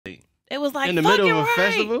was like in the middle of a right.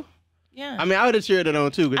 festival. Yeah. I mean, I would have cheered it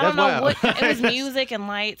on too, because that's wild. It was music and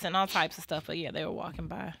lights and all types of stuff, but yeah, they were walking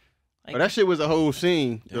by. Like, But that shit was a whole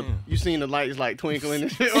scene. You seen the lights like twinkling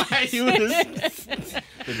and shit. Like you was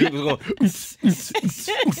the beat was going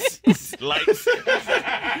lights.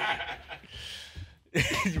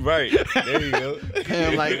 Right. There you go.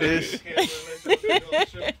 Damn, like this.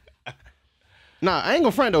 Nah, I ain't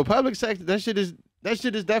gonna front though. Public sector, that shit is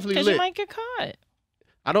definitely lit. Because you might get caught.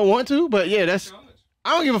 I don't want to, but yeah,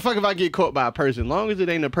 I don't give a fuck if I get caught by a person, long as it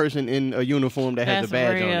ain't a person in a uniform that has a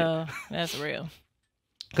badge on it. That's real.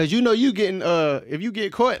 Cause you know you getting if you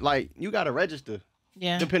get caught, like you gotta register.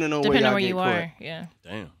 Yeah. Depending on where you are. Yeah.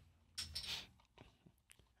 Damn.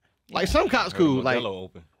 Like some cops cool. Like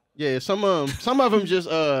open. yeah, some of them just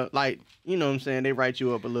like, you know what I'm saying, they write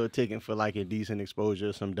you up a little ticket for like indecent exposure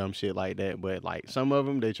or some dumb shit like that. But like some of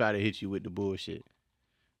them, they try to hit you with the bullshit.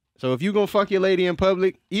 So if you gonna fuck your lady in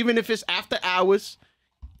public, even if it's after hours,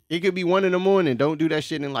 it could be 1 a.m. Don't do that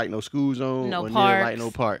shit in like no school zone or near like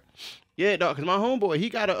no park. Yeah, dog. Cause my homeboy, he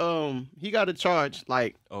got a charge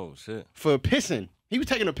like for pissing. He was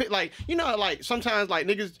taking a piss, like, you know, like sometimes like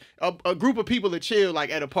niggas, a group of people that chill like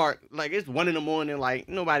at a park, like it's 1 a.m, like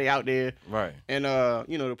nobody out there, right? And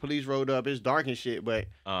you know, the police rolled up, it's dark and shit, but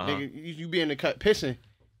nigga, you be in the cut pissing,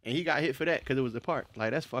 and he got hit for that because it was the park.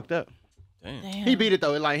 Like that's fucked up. Damn. He beat it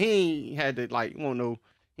though. Like he ain't had to like,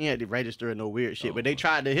 he had to register or no weird shit, but they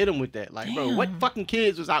tried to hit him with that. Like, bro, what fucking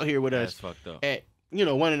kids was out here with us? That's fucked up. At 1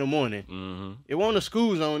 a.m. It wasn't a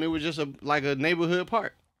school zone. It was just like a neighborhood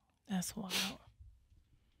park. That's wild.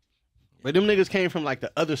 But them niggas came from like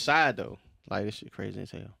the other side though. Like this shit crazy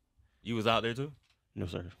as hell. You was out there too? No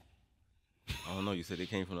sir. I don't know. You said they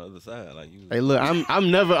came from the other side. Like you. Hey, look,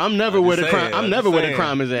 I'm never where the crime. I'm never where the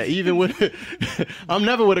crime is at. Even with, I'm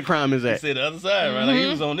never where the crime is at. You said the other side, right? Like he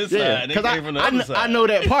was on this side. And they came from the other side. I know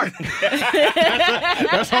that part.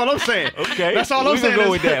 That's all I'm saying. Okay. That's all I'm saying. We gonna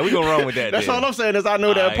go with that. We gonna run with that. That's all I'm saying is I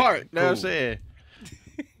know that part. You know cool. what I'm saying?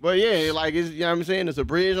 But yeah, like it's, you know what I'm saying? It's a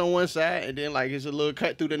bridge on one side, and then like it's a little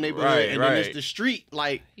cut through the neighborhood, and then it's the street.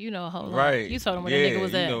 Like you know a whole lot. Right. You told him where the nigga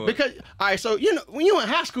was at. Because all right, so you know when you in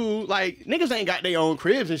high school, like niggas ain't got their own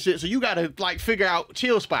cribs and shit, so you gotta like figure out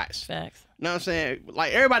chill spots. Facts. You know what I'm saying?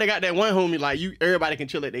 Like everybody got that one homie, like everybody can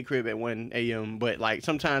chill at their crib at 1 a.m. But like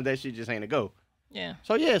sometimes that shit just ain't a go. Yeah.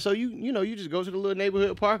 So yeah, so you know you just go to the little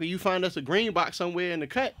neighborhood park, or you find us a green box somewhere in the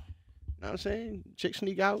cut. You know what I'm saying? Chick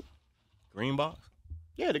sneak out. Green box.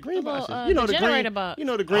 Yeah, the green little, boxes. You know the green box. You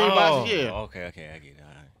know the green boxes. Yeah. Okay, I get it. All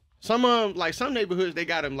right. Some like some neighborhoods they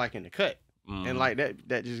got them like in the cut, and like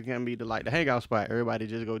that just gonna be the hangout spot. Everybody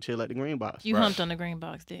just go chill at the green box. You humped on the green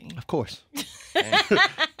box, didn't you? Of course.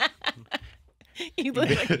 You look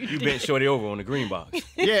like you bent shorty over on the green box.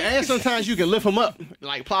 Yeah, and sometimes you can lift them up,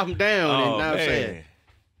 like plop them down. And now I'm saying.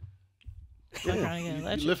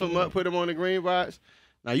 Yeah. You lift them up, put them on the green box.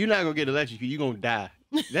 Now you're not gonna get electrocuted. You're gonna die.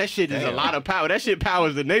 That shit is a lot of power. That shit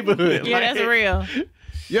powers the neighborhood. Yeah, like, that's real.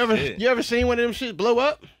 You ever seen one of them shit blow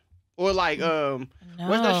up? Or like what's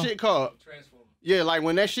that shit called? Transformer. Yeah, like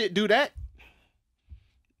when that shit do that,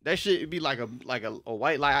 that shit be like a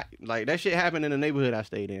white light. Like that shit happened in the neighborhood I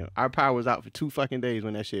stayed in. Our power was out for 2 fucking days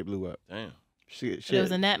when that shit blew up. Damn. Shit. It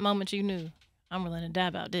was in that moment you knew I'm willing to die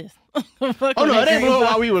about this. Oh no, it ain't blow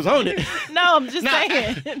while we was on it. No, I'm just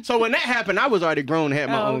saying. So when that happened, I was already grown, had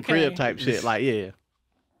my own crib type shit. Like yeah.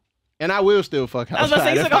 And I will still fuck outside. I was about to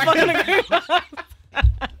say, you still gonna fuck in the green box.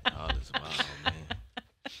 Oh, that's wild, man.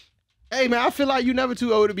 Hey, man, I feel like you never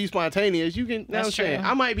too old to be spontaneous. You can, you know what I'm saying? true.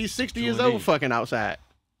 I might be 60 years old fucking outside.